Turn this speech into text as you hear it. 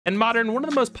In Modern, one of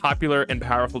the most popular and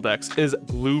powerful decks is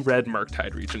Blue-Red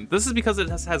Murktide region. This is because it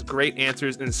has great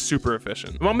answers and is super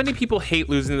efficient. While many people hate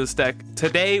losing to this deck,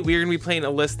 today we are going to be playing a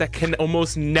list that can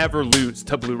almost never lose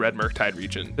to Blue-Red Murktide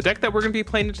region. The deck that we're going to be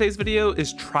playing in today's video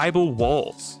is Tribal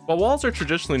Walls. While walls are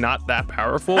traditionally not that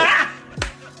powerful,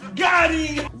 got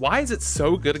him! Why is it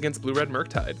so good against Blue-Red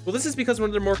Murktide? Well, this is because one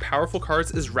of their more powerful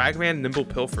cards is Ragavan Nimble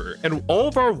Pilfer, and all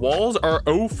of our walls are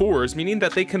 0/4s, meaning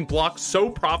that they can block so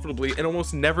profitably and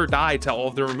almost never die to all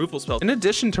of their removal spells. In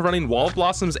addition to running Wall of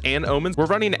Blossoms and Omens, we're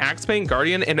running Axebane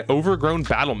Guardian and Overgrown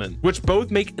Battlement, which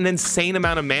both make an insane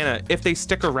amount of mana if they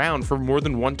stick around for more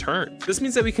than one turn. This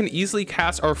means that we can easily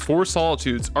cast our 4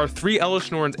 Solitudes, our 3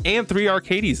 Elishnorns, and 3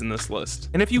 Arcades in this list.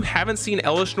 And if you haven't seen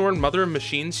Elishnorn Mother of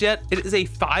Machines yet, it is a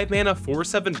 5-mana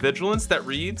 4/7 Vigilance that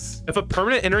reads, if a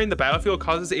permanent entering the battlefield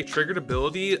causes a triggered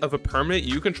ability of a permanent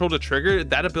you control to trigger,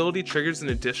 that ability triggers an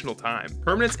additional time.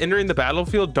 Permanents entering the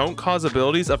battlefield don't cause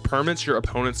abilities of permanents your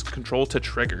opponents control to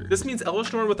trigger. This means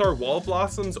Elishnorn with our Wall of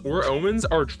Blossoms or Omens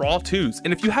are draw 2s,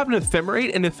 and if you have an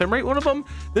Ephemerate and Ephemerate one of them,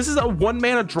 this is a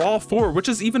 1-mana draw 4, which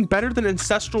is even better than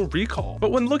Ancestral Recall.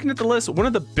 But when looking at the list, one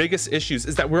of the biggest issues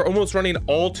is that we're almost running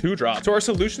all 2-drops. So our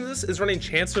solution to this is running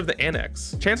Chancellor of the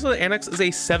Annex. Chancellor of the Annex is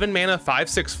a 7-mana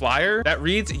 5/6 flyer that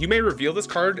reads, you may reveal this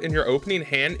card in your opening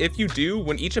hand. If you do,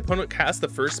 when each opponent casts the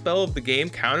first spell of the game,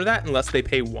 counter that unless they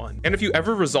pay 1. And if you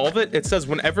ever resolve it, it says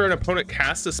whenever an opponent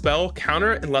casts a spell,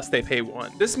 counter it unless they pay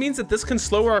 1. This means that this can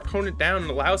slow our opponent down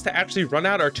and allow us to actually run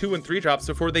out our 2 and 3 drops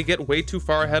before they get way too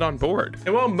far ahead on board.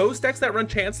 And while most decks that run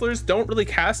Chancellors don't really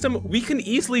cast them, we can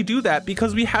easily do that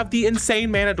because we have the insane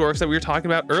mana dorks that we were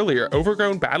talking about earlier,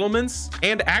 Overgrown Battlements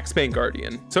and Axebane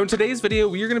Guardian. So in today's video,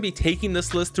 we are going to be taking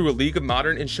this list through a League of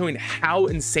Modern and showing how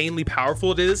insanely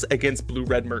powerful it is against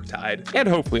Blue-Red Murktide and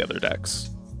hopefully other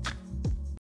decks.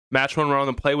 Match 1, we're on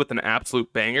the play with an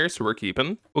absolute banger, so we're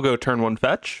keeping. We'll go turn 1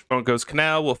 fetch. Opponent goes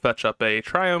Canal, we'll fetch up a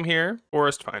Triome here.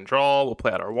 Forest, fine draw, we'll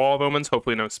play out our Wall of Omens,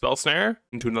 hopefully no Spell Snare.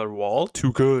 Into another wall,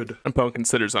 too good. Opponent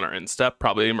considers on our end step,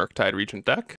 probably a Murktide Regent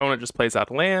deck. Opponent just plays out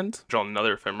land, draw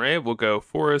another Ephemerate, we'll go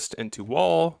Forest into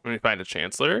Wall, and we find a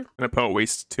Chancellor. An opponent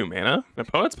wastes 2 mana. An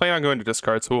opponent's planning on going to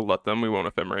discard, so we'll let them, we won't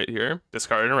Ephemerate here.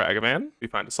 Discard a Ragavan, we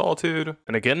find a Solitude,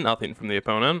 and again, nothing from the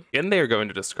opponent. Again, they are going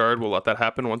to discard, we'll let that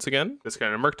happen once again.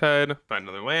 Discard a Murktide, find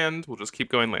another land, we'll just keep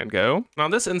going land go. And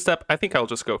on this end step, I think I'll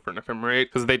just go for an Ephemerate,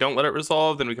 because if they don't let it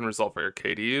resolve, then we can resolve our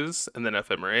KDs, and then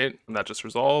Ephemerate, and that just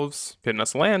resolves, getting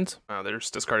us a land. They're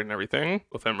just discarding everything.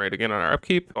 We'll Ephemerate again on our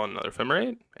upkeep, on another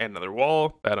Ephemerate, and another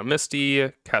wall, add a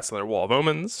Misty, cast another Wall of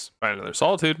Omens, find another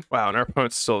Solitude. Wow, and our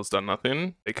opponent still has done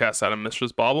nothing. They cast out a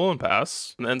Mistress Bauble and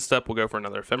pass. In the end step, we'll go for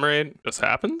another Ephemerate. Just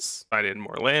happens. Find in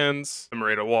more lands,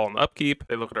 Ephemerate a wall in the upkeep.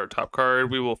 They look at our top card,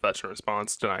 we will fetch in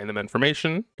response, denying them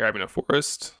information, grabbing a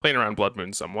Forest, playing around Blood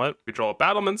Moon somewhat. We draw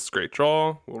Battlements, great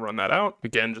draw. We'll run that out.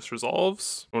 Again, just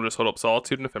resolves. We'll just hold up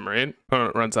Solitude and Ephemerate.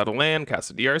 Opponent runs out of land,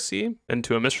 casts a DRC,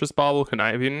 into a Mistress Bauble,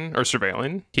 conniving, or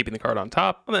surveilling, keeping the card on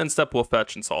top. On the end step, we'll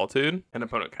fetch and Solitude, and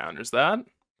opponent counters that.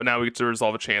 But now we get to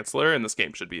resolve a Chancellor, and this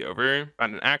game should be over.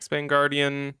 Find an Axebane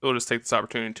Guardian. We'll just take this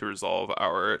opportunity to resolve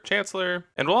our Chancellor,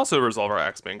 and we'll also resolve our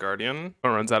Axebane Guardian.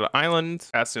 Opponent runs out of Island,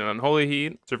 casting an Unholy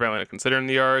Heat, surveilling a Consider in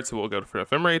the yard, so we'll go for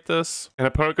Ephemerate this. And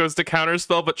opponent goes to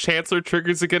counterspell, but Chancellor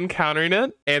triggers again, countering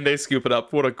it, and they scoop it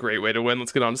up. What a great way to win.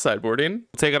 Let's get on to sideboarding.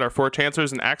 We'll take out our 4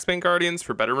 Chancellors and Axebane Guardians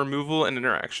for better removal and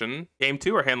interaction. Game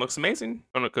 2, our hand looks amazing.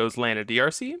 Opponent goes land and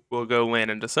DRC. We'll go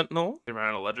land into Sentinel. They run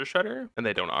out a Ledger Shredder, and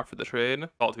they don't offer the trade.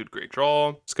 Solitude, great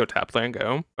draw. Just go tap land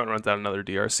go. Opponent runs out another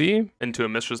DRC into a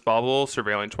Mistress Bauble,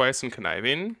 surveilling twice and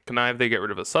conniving. Connive, they get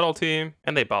rid of a Subtlety,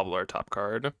 and they bobble our top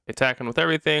card. They attack with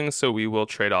everything, so we will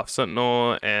trade off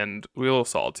Sentinel, and we will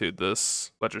Solitude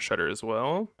this Ledger Shredder as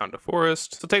well. Down to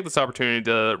Forest. So take this opportunity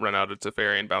to run out a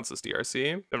Teferi and bounce this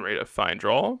DRC. Then rate a fine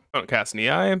draw. Opponent casts an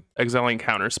EI, exiling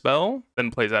counter spell,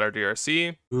 then plays out our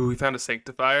DRC. Ooh, we found a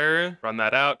Sanctifier. Run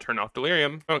that out, turn off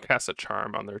Delirium. Opponent casts a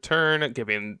Charm on their turn,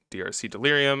 giving DRC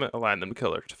Delirium, align them to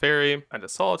kill our Teferi. Find a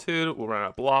Solitude, we'll run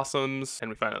out Blossoms,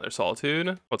 and we find another Solitude.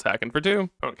 We'll attack in for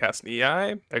 2. Opponent casts an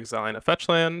EI, exiling a fetch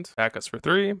land, attack us for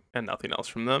 3, and nothing else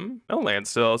from them. No land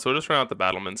still, so we'll just run out the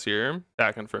Battlements here.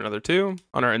 Attacking for another 2.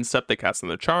 On our end step, they cast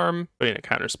another Charm, putting a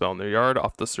counter spell in their yard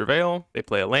off the Surveil. They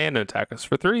play a land and attack us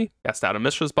for 3. Cast out a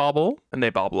Mistress Bauble, and they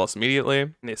bobble us immediately.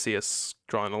 And they see us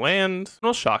drawing a land, and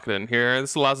we'll shock it in here.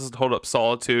 This allows us to hold up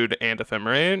Solitude and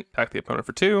Ephemerate, attack the opponent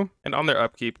for 2, and on their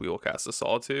upkeep, we will cast a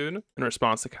Solitude. In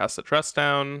response to cast a Trust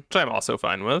Down, which I'm also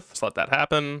fine with. Just let that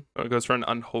happen. When it goes for an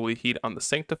Unholy Heat on the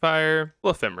Sanctifier,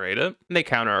 we'll Ephemerate it, and they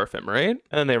counter our Ephemerate,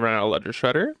 and then they run out of Ledger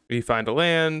Shredder. We find a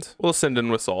land, we'll send in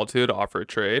with Solitude to offer a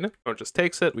trade. Opponent just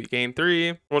takes it, we gain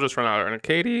 3. We'll just run out our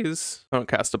Arcades. Opponent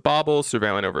cast a Bauble,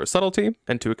 surveilling over a Subtlety,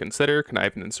 and to a Consider,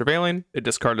 conniving and surveilling. They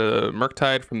discard a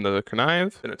Murktide from the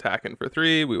connive, and attack in for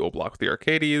 3. We will block the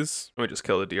Arcades, and we just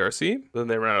kill the DRC. Then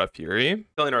they run out of Fury,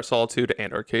 killing our Solitude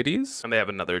and Arcades, and they have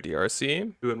another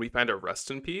DRC. When we find a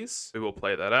Rest in Peace, we will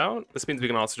play that out. This means we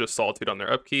can also just Solitude on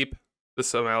their upkeep.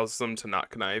 This allows them to not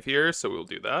connive here, so we'll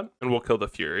do that. And we'll kill the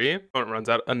Fury. Opponent runs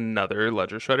out another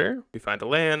Ledger Shredder. We find a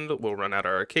land, we'll run out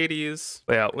our Arcades,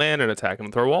 play out land and attack them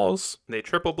with our walls. They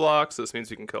triple block, so this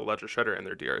means we can kill Ledger Shredder and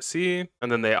their DRC.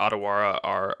 And then they Otawara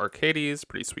our Arcades,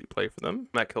 pretty sweet play for them.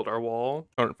 That killed our wall.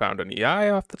 Opponent found an EI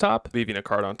off the top, leaving a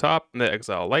card on top. And they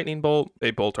exile Lightning Bolt.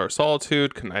 They bolt our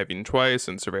Solitude, conniving twice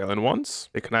and surveilling once.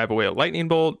 They connive away a Lightning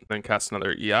Bolt, then cast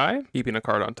another EI, keeping a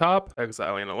card on top,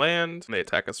 exiling a land, and they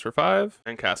attack us for 5.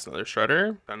 And cast another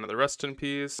Shredder, another Rest in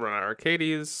Peace, run our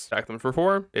Arcades, attack them for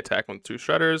 4. They attack them with 2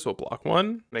 Shredders, we'll block 1.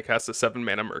 And they cast a 7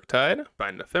 mana Murktide,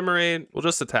 find an Ephemerate, we'll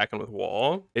just attack them with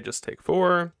Wall. They just take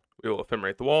 4. We will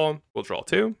Ephemerate the wall. We'll draw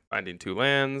 2, finding 2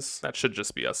 lands. That should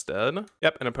just be us dead.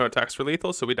 Yep, an opponent attacks for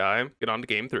lethal, so we die. Get on to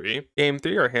game 3. Game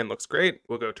 3, our hand looks great.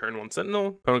 We'll go turn 1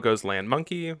 Sentinel. Opponent goes land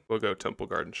Monkey. We'll go Temple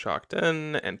Garden Shocked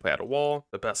in and play out a wall.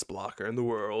 The best blocker in the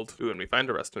world. Ooh, and we find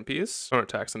a Rest in Peace.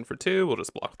 Opponent attacks in for 2. We'll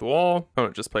just block the wall.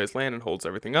 Opponent just plays land and holds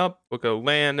everything up. We'll go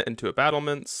land into a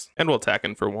Battlements, and we'll attack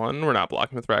in for 1. We're not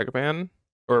blocking with Ragavan.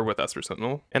 Or with Esper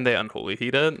Sentinel, and they Unholy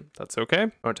Heat it. That's okay.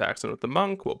 Opponent attacks in with the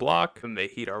Monk, we'll block, then they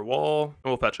heat our wall, and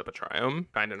we'll fetch up a Triumph.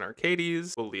 Find an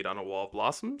Arcades, we'll lead on a Wall of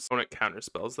Blossoms. Opponent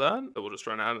counterspells that, so we'll just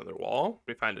run out another wall.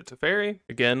 We find a Teferi.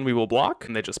 Again, we will block,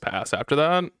 and they just pass after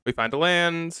that. We find a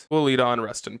land, we'll lead on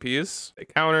Rest in Peace. They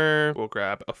counter, we'll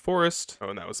grab a Forest. Oh,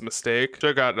 and that was a mistake.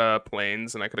 Should have got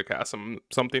Plains, and I could have cast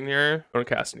something here. Opponent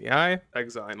cast an EI,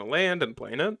 exiling a land and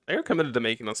playing it. They are committed to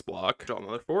making us block. Draw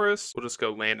another Forest. We'll just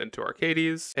go land into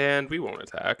Arcades. And we won't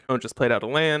attack. Oh, just played out a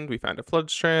land. We find a Flood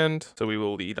Strand, so we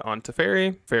will lead on to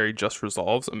Fairy. Fairy just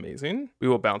resolves, amazing. We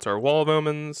will bounce our Wall of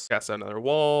Omens, cast out another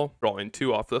wall, drawing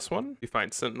 2 off this one. We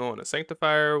find Sentinel and a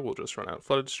Sanctifier. We'll just run out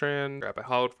Flooded Strand, grab a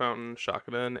Hallowed Fountain, shock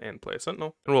it in, and play a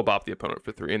Sentinel. And we'll bop the opponent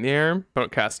for 3 in the air.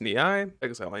 Opponent casts an EI,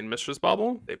 exiling Mistress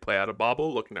Bauble. They play out a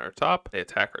Bauble, looking at our top. They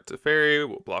attack our Teferi.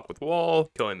 We'll block with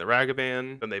Wall, killing the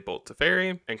Ragavan. Then they bolt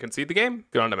Teferi and concede the game.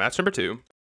 Get on to match number 2.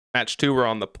 Match 2, we're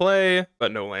on the play,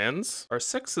 but no lands. Our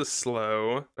 6 is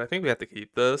slow, but I think we have to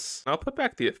keep this. I'll put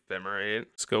back the Ephemerate.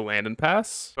 Just go land and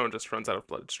pass. Opponent just runs out of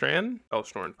Flooded Strand.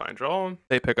 Elfsnorn Fine Draw.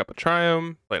 They pick up a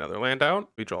Triumph, play another land out.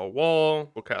 We draw a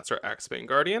wall. We'll cast our Axebane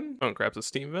Guardian. Opponent grabs a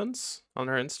Steam Vents on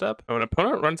her instep. Oh, an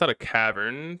opponent runs out of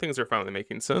Cavern. Things are finally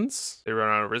making sense. They run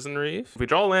out of Risen Reef. If we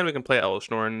draw a land, we can play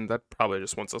Elfsnorn. That probably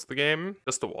just wants us the game.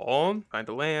 Just a wall. Find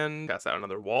a land. Cast out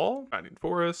another wall. Finding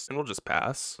Forest. And we'll just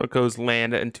pass. So it goes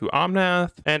land into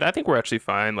Omnath. And I think we're actually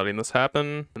fine letting this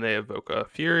happen. And they evoke a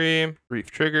Fury. Reef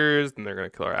triggers. Then they're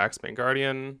going to kill our Axebane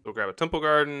Guardian. We'll grab a Temple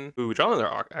Garden. Ooh, we draw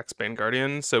another Axebane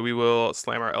Guardian. So we will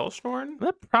slam our Elfsnorn.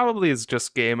 That probably is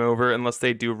just game over unless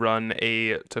they do run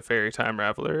a Teferi Time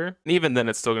Raveler. And even then,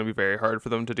 it's still going to be very hard for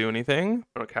them to do anything. I'm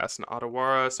going to cast an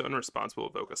Otawara, so in response, we'll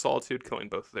evoke a Solitude, killing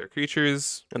both of their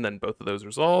creatures, and then both of those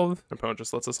resolve. An opponent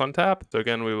just lets us untap. So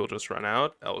again, we will just run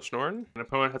out Elfsnorn. An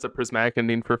opponent has a Prismatic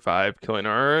Ending for 5, killing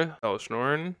our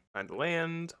Elfsnorn. Find a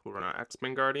land, we'll run our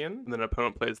Axebane Guardian, and then an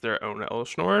opponent plays their own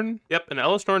Elfsnorn. Yep, and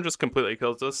Elfsnorn just completely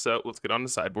kills us, so let's get on to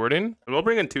sideboarding. And we'll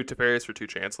bring in 2 Teferis for 2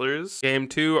 Chancellors. Game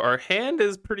 2, our hand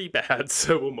is pretty bad,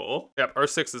 so we'll mull. Yep, our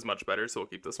 6 is much better, so we'll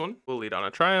keep this one. We'll lead on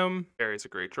a Triumph. Fairy's a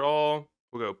great draw.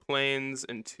 We'll go Plains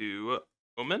into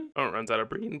Omen. Opponent runs out of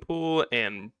Breeding Pool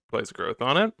and plays a Growth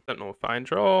on it. Sentinel Fine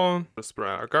Draw. Just run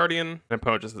out our Guardian. And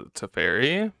opponent just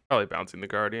Teferi. Probably bouncing the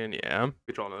Guardian, yeah.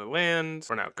 We draw another land,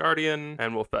 run out Guardian,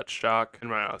 and we'll fetch Shock and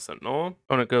run out a Sentinel.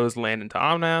 Opponent goes land into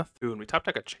Omnath. Ooh, and we top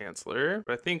deck a Chancellor.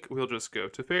 But I think we'll just go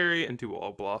Teferi into Wall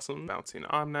of Blossom, bouncing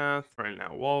Omnath, running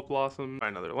out Wall of Blossom,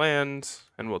 find another land,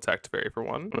 and we'll attack Teferi for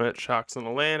 1. Opponent shocks on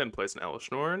a land and plays an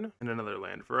Elfsnorn, and another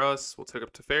land for us. We'll take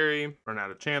up Teferi, run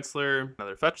out a Chancellor,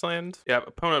 another fetch land. Yep,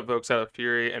 opponent evokes out of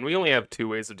Fury, and we only have 2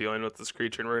 ways of dealing with this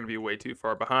creature, and we're going to be way too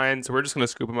far behind, so we're just going to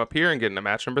scoop him up here and get into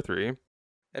match number 3.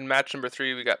 In match number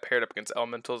 3, we got paired up against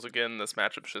Elementals again. This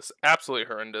matchup's just absolutely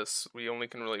horrendous. We only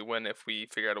can really win if we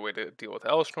figure out a way to deal with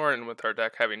Elishnorn, and with our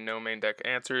deck having no main deck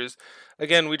answers.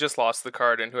 Again, we just lost the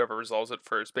card, and whoever resolves it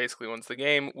first basically wins the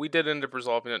game. We did end up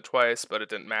resolving it twice, but it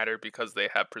didn't matter because they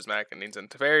have Prismatic Endings and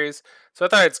Teferis. So I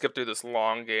thought I'd skip through this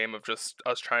long game of just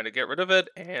us trying to get rid of it,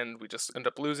 and we just end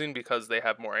up losing because they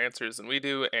have more answers than we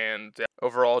do, and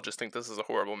overall just think this is a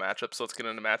horrible matchup. So let's get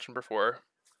into match number 4.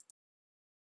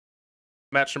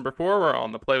 Match number 4, we're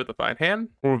on the play with a fine hand.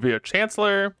 We'll reveal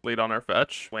Chancellor, lead on our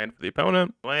fetch, land for the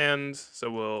opponent, land,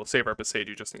 so we'll save our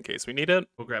Boseiju just in case we need it.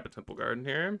 We'll grab a Temple Garden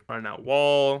here, run out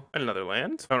Wall, and another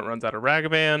land. Opponent runs out of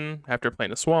Ragavan after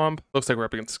playing a Swamp. Looks like we're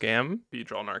up against Scam. We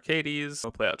draw an Arcades,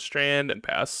 we'll play out Strand and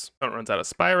pass. Opponent runs out of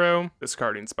Spyro,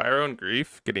 discarding Spyro and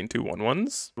Grief, getting 2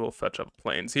 1/1s. We'll fetch up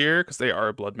Plains here because they are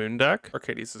a Blood Moon deck.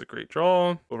 Arcades is a great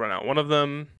draw. We'll run out one of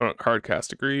them. Opponent card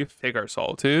cast a Grief, take our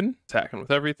Solitude, attacking with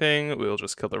everything. We'll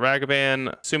just kill the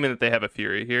Ragavan, assuming that they have a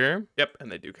Fury here. Yep,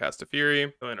 and they do cast a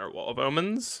Fury. Go in our Wall of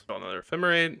Omens. Draw another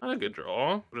Ephemerate. Not a good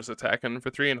draw. We'll just attacking for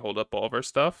 3 and hold up all of our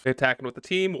stuff. They attacking with the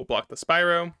team. We'll block the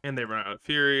Spyro, and they run out of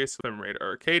Fury, so Ephemerate our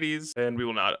Arcades, and we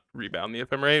will not rebound the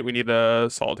Ephemerate. We need a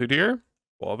Solitude here.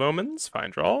 Wall of Omens, fine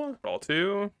draw,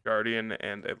 2, Guardian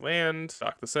and a land,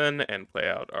 dock this in, and play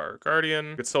out our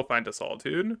Guardian. We could still find a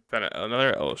Solitude. Find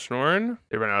another Elishnorn.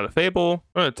 They run out of Fable.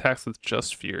 I'm going to attack with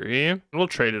just Fury. And we'll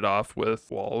trade it off with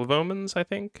Wall of Omens, I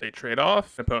think. They trade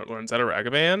off. Opponent learns out of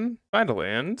Ragavan. Find a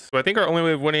land. So I think our only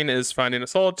way of winning is finding a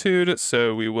Solitude,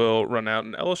 so we will run out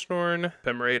an Elishnorn,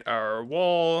 ephemerate our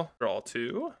Wall, draw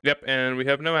 2. Yep, and we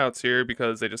have no outs here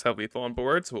because they just have lethal on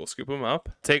board, so we'll scoop them up.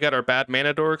 Take out our bad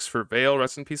mana dorks for Veil,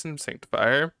 Rest in Peace, and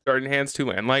Sanctifier. Guardian hands 2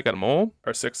 Landlight, got a mole.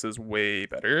 Our 6 is way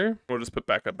better. We'll just put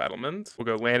back up Battlement. We'll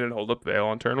go land and hold up Veil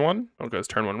on turn 1. We'll go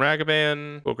turn 1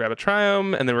 Ragavan. We'll grab a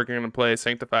Triumph, and then we're going to play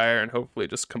Sanctifier and hopefully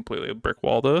just completely brick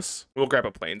wall this. We'll grab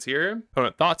a Plains here.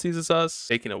 Opponent Thought seizes us,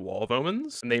 taking a Wall of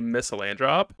Omens, and they miss a land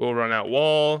drop. We'll run out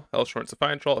Wall. Elishnorn's a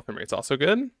fine troll. Ephemerate's also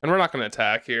good. And we're not going to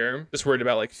attack here. Just worried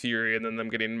about like Fury and then them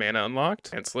getting mana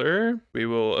unlocked. Chancellor. We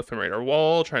will ephemerate our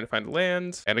Wall, trying to find a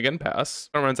land, and again pass.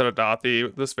 It runs out of Dothy.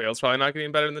 This Veil's probably not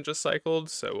getting better than just cycled,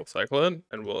 so we'll cycle it,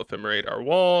 and we'll ephemerate our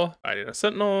Wall, finding a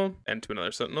Sentinel, and to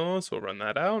another Sentinel, so we'll run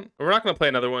that out. But we're not going to play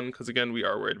another one, because again, we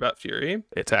are worried about Fury.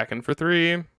 They attack in for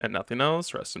 3, and nothing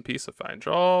else. Rest in peace, a fine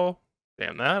draw.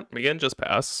 Damn that. Again, just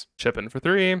pass. Chip in for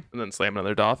 3, and then slam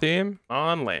another Dothy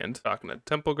on land. Talking to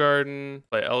Temple Garden,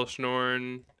 play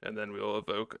Elishnorn, and then we'll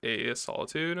evoke a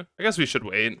Solitude. I guess we should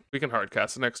wait. We can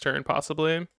hardcast the next turn,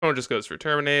 possibly. Or just goes for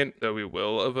Terminate, so we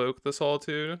will evoke the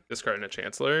Solitude, discarding a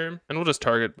Chancellor, and we'll just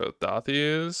target both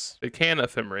Dothys. They can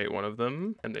ephemerate one of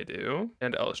them, and they do.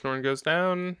 And Elishnorn goes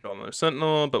down, draw another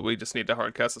Sentinel, but we just need to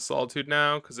hardcast the Solitude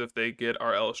now, because if they get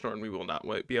our Elishnorn, we will not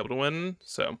be able to win.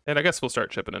 So, and I guess we'll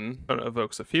start chipping in.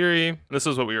 Evokes a Fury. And this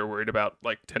is what we were worried about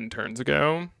like 10 turns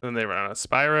ago. And then they run out of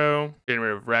Spyro, getting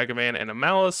rid of Ragavan and a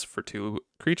Malice for 2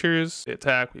 creatures. They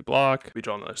attack, we block, we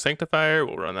draw another Sanctifier,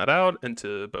 we'll run that out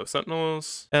into both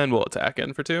Sentinels, and we'll attack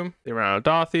in for 2. They run out of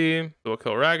Dothy, we'll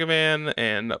kill Ragavan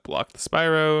and block the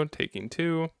Spyro, taking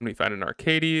 2. And we find an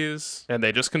Arcades, and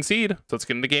they just concede. So let's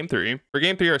get into game 3. For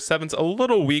game 3, our 7's a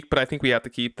little weak, but I think we have to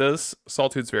keep this.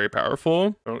 Solitude's very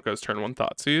powerful. It goes turn 1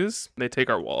 Thoughtseize. They take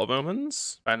our Wall of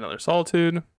Omens, find another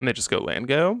Solitude, and they just go land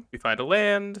go. We find a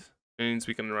land. Means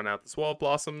we can run out this Wall of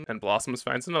Blossom, and Blossoms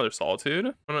finds another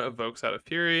Solitude. One evokes out of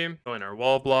Fury, going our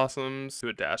Wall of Blossoms to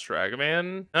a dash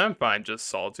Ragavan. I'm fine just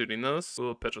Solituding this.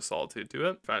 We'll pitch a Solitude to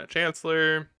it. Find a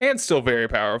Chancellor, and still very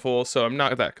powerful, so I'm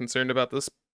not that concerned about this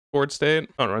board state.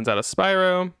 Oh, it runs out of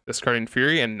Spyro, discarding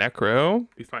Fury and Necro.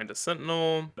 We find a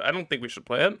Sentinel. I don't think we should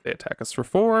play it. They attack us for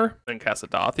 4, then cast a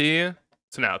Dothy.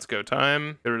 So now it's go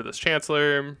time. Get rid of this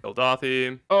Chancellor, kill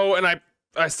Dothy. Oh, and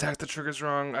I stacked the triggers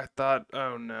wrong. I thought,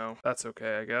 oh no, that's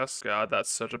okay, I guess. God, that's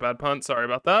such a bad punt. Sorry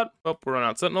about that. Oh, we'll run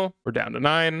out Sentinel. We're down to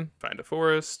 9. Find a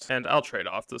Forest, and I'll trade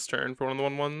off this turn for one of the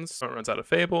 1/1s. It runs out of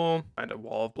Fable. Find a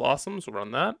Wall of Blossoms. We'll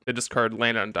run that. They discard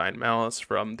Land on Dying Malice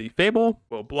from the Fable.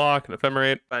 We'll block and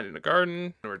ephemerate. Finding a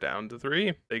Garden, and we're down to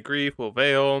 3. They Grief. We'll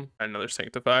Veil. Find another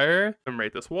Sanctifier.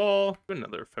 Ephemerate this Wall. Do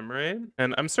another Ephemerate.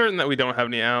 And I'm certain that we don't have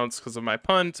any outs because of my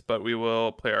punt, but we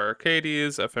will play our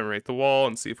Arcades, ephemerate the Wall,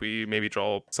 and see if we maybe draw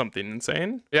something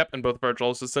insane. Yep, and both of our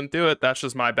draws just didn't do it. That's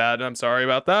just my bad. I'm sorry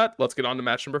about that. Let's get on to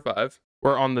match number 5.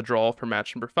 We're on the draw for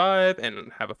match number 5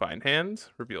 and have a fine hand.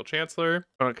 Reveal Chancellor.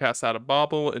 I'm going to cast out a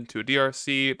bauble into a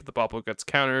DRC, but the bauble gets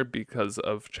countered because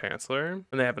of Chancellor.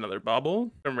 And they have another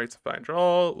bauble. Commemorates a fine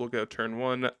draw. We'll go turn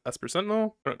 1 Esper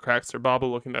Sentinel. When it cracks their bauble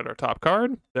looking at our top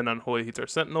card. Then Unholy Heats our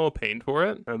Sentinel, paying for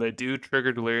it. And they do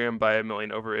trigger Delirium by a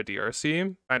million over a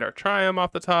DRC. Find our Triumph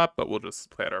off the top, but we'll just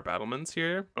play out our battlements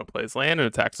here. We'll play his land and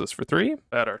attacks us for 3.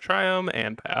 Play out our Triumph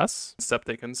and pass. Step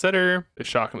they consider. They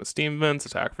shock him with Steam Vents,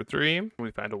 attack for 3.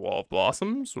 We find a Wall of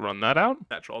Blossoms. We'll run that out.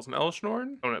 That draws an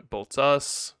Elishnorn. Opponent bolts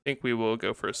us. I think we will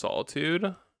go for a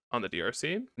Solitude on the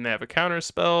DRC. And they have a counter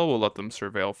spell. We'll let them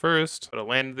Surveil first. Put a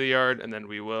land into the yard, and then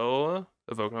we will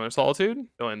evoke another Solitude.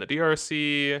 They'll land the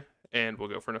DRC. And we'll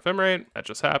go for an Ephemerate. That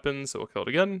just happens, so we'll kill it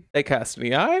again. They cast an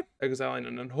EI, exiling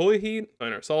an Unholy Heat,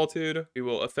 in our Solitude. We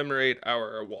will Ephemerate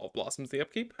our Wall of Blossoms in the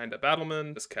upkeep. Find a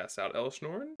Battlement, just cast out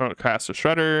Elishnorn. We'll cast a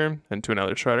Shredder into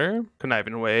another Shredder.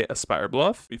 Conniving away a Spire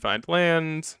Bluff. We find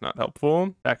land, not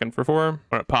helpful. Back in for 4.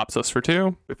 When it pops us for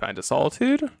 2, we find a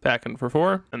Solitude. Back in for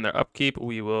 4. And their upkeep,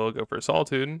 we will go for a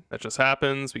Solitude. That just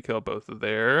happens. We kill both of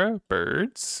their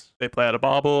birds. They play out a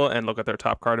bauble and look at their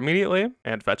top card immediately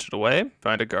and fetch it away.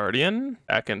 Find a Guardian,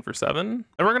 back in for 7. And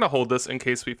we're going to hold this in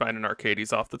case we find an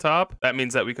Arcades off the top. That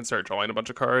means that we can start drawing a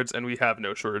bunch of cards and we have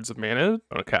no shortage of mana. I'm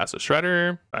going to cast a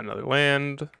Shredder, find another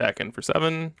land, back in for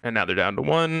 7. And now they're down to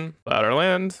 1. Play out our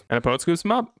land, and opponent scoops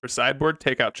them up. For sideboard,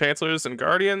 take out Chancellors and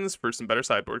Guardians for some better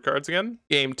sideboard cards again.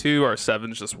 Game 2, our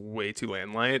 7's just way too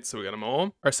land light, so we got them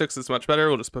all. Our 6 is much better.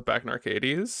 We'll just put back an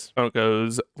Arcades. Opponent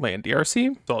goes land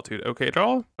DRC, Solitude, okay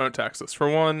draw. Opponent attacks us for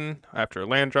 1. After a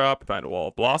land drop, find a Wall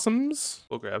of Blossoms.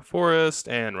 We'll grab Forest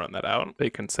and run that out. They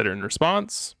consider in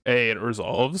response. It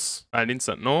resolves. Finding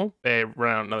Sentinel. They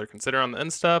run out another consider on the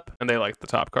end step, and they like the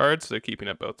top card, so they're keeping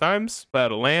it both times. Play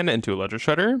out a land into a Ledger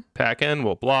Shredder. Attack in,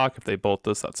 we'll block. If they bolt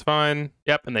this, that's fine.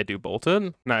 Yep, and they do bolt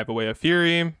it. Knife away a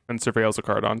Fury, and surveils a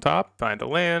card on top. Find a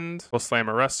land. We'll slam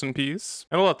a Rest in Peace.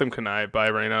 And we'll let them connive by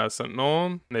running out a Sentinel.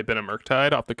 And they've been a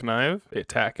Murktide off the connive. They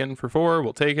attack in for 4.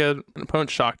 We'll take it. An opponent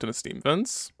shocked in a Steam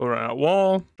Fence. We'll run out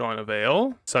Wall, drawing a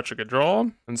Veil. Such a good draw.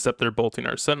 And step they're bolting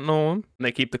our Sentinel. And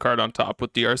they keep the card on top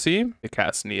with DRC. They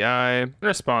cast an EI. In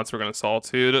response, we're going to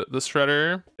Solitude the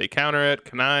Shredder. They counter it,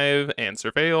 connive, and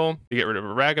surveil. We get rid of a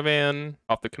Ragavan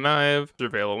off the connive.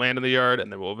 Surveil a land in the yard,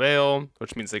 and then we'll Veil,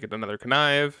 which means they get another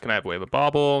connive. Connive away a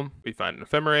bauble. We find an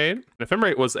Ephemerate. An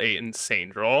Ephemerate was a insane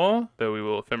draw, though we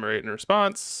will Ephemerate in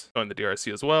response. Going the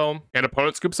DRC as well. And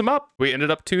opponent scoops them up. We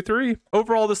ended up 2-3.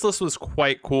 Overall, this list was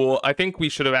quite cool. I think we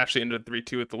should have actually ended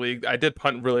 3-2 with the league. I did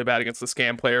punt really bad against the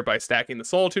Scam player by stacking the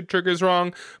Solitude triggers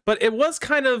wrong, but it was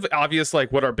kind of obvious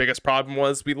like what our biggest problem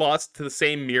was. We lost to the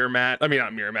same mirror match. I mean,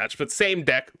 not mirror match, but same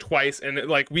deck twice, and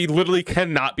like we literally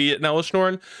cannot beat it in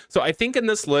Elishnorn. So I think in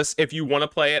this list, if you want to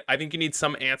play it, I think you need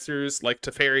some answers like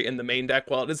Teferi in the main deck.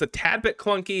 While it is a tad bit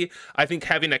clunky, I think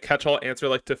having a catch-all answer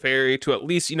like Teferi to at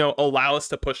least, you know, allow us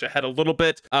to push ahead a little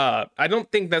bit. I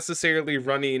don't think necessarily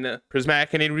running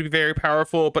Prismatic Ending would be very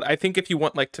powerful, but I think if you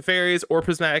want like Teferis or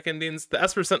Prismatic Endings, the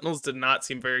Esper Sentinels did not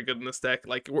seem very good in this deck.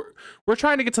 Like we're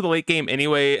trying to get to the late game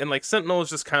anyway, and like Sentinel is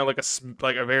just kind of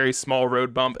like a very small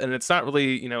road bump, and it's not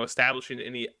really, you know, establishing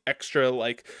any extra,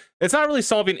 like it's not really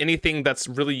solving anything that's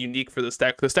really unique for this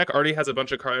deck. This deck already has a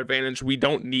bunch of card advantage. We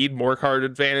don't need more card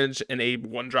advantage in a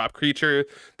 1-drop creature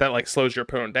that like slows your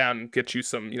opponent down and gets you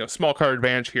some, you know, small card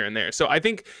advantage here and there. So I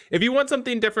think if you want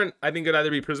something different, I think it'd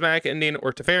either be Prismatic Ending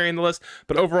or Teferi in the list.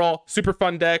 But overall, super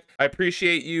fun deck. I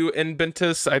appreciate you,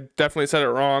 Inventus. I definitely said it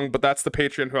wrong, but that's the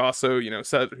Patreon who also, you know,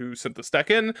 who sent this deck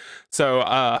in. So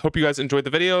hope you guys enjoyed the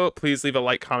video. Please leave a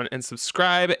like, comment, and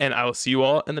subscribe, and I will see you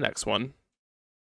all in the next one.